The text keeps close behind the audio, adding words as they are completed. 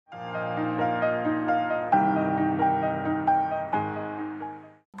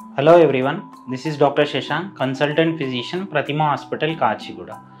Hello everyone, this is Dr. Shashank, consultant physician, Prathima Hospital,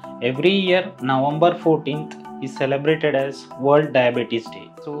 Kachiguda. Every year, November 14th is celebrated as World Diabetes Day.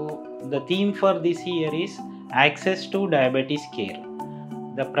 So, the theme for this year is Access to Diabetes Care.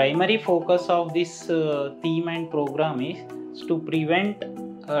 The primary focus of this theme and program is to prevent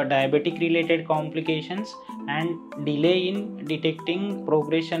diabetic related complications and delay in detecting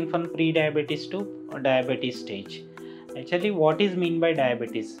progression from pre-diabetes to diabetes stage. Actually, what is mean by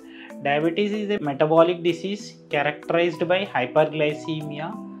diabetes? Diabetes is a metabolic disease characterized by hyperglycemia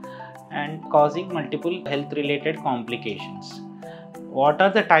and causing multiple health related complications. What are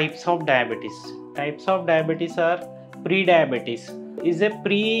the types of diabetes? Types of diabetes are pre-diabetes is a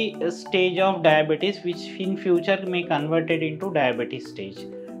pre-stage of diabetes which in future may converted into diabetes stage.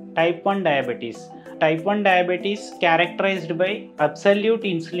 Type 1 diabetes. Type 1 diabetes characterized by absolute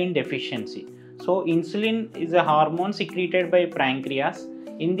insulin deficiency. So insulin is a hormone secreted by pancreas.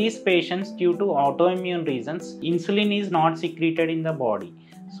 In these patients, due to autoimmune reasons, insulin is not secreted in the body.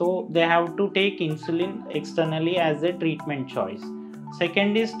 So they have to take insulin externally as a treatment choice.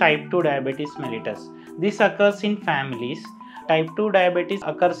 Second is type 2 diabetes mellitus. This occurs in families. Type 2 diabetes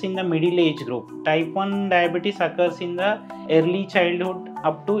occurs in the middle age group. Type 1 diabetes occurs in the early childhood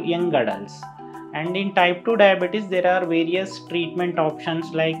up to young adults. And in type 2 diabetes, there are various treatment options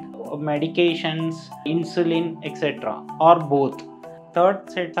like medications, insulin, etc. or both. Third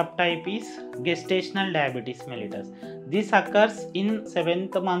subtype is gestational diabetes mellitus. This occurs in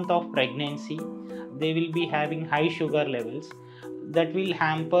 7th month of pregnancy. They will be having high sugar levels that will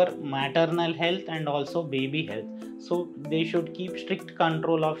hamper maternal health and also baby health. So they should keep strict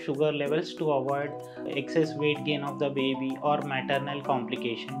control of sugar levels to avoid excess weight gain of the baby or maternal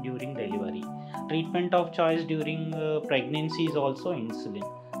complication during delivery. Treatment of choice during pregnancy is also insulin.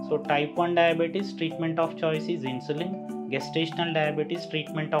 So type 1 diabetes, treatment of choice is insulin. Gestational diabetes,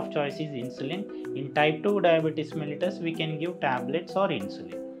 treatment of choice is insulin. In type 2 diabetes mellitus, we can give tablets or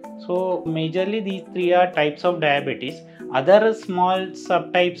insulin. So majorly these three are types of diabetes. Other small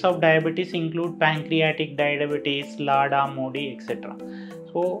subtypes of diabetes include pancreatic diabetes, LADA, MODY, etc.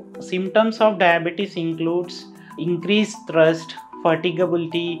 So symptoms of diabetes includes increased thirst,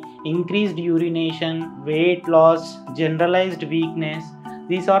 fatigability, increased urination, weight loss, generalized weakness.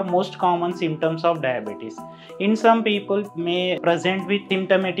 These are most common symptoms of diabetes. In some people may present with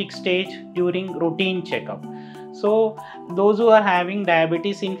symptomatic stage during routine checkup. So those who are having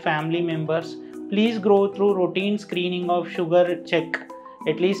diabetes in family members, please go through routine screening of sugar check,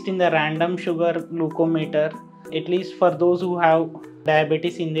 at least in the random sugar glucometer, at least for those who have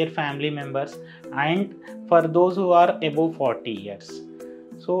diabetes in their family members and for those who are above 40 years.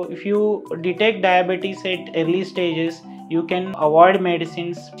 So if you detect diabetes at early stages, you can avoid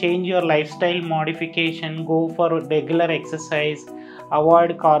medicines, change your lifestyle modification, go for regular exercise,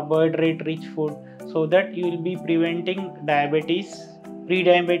 avoid carbohydrate rich food, so that you will be preventing diabetes,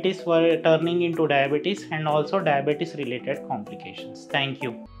 pre-diabetes for turning into diabetes and also diabetes related complications. Thank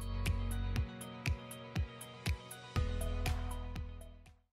you.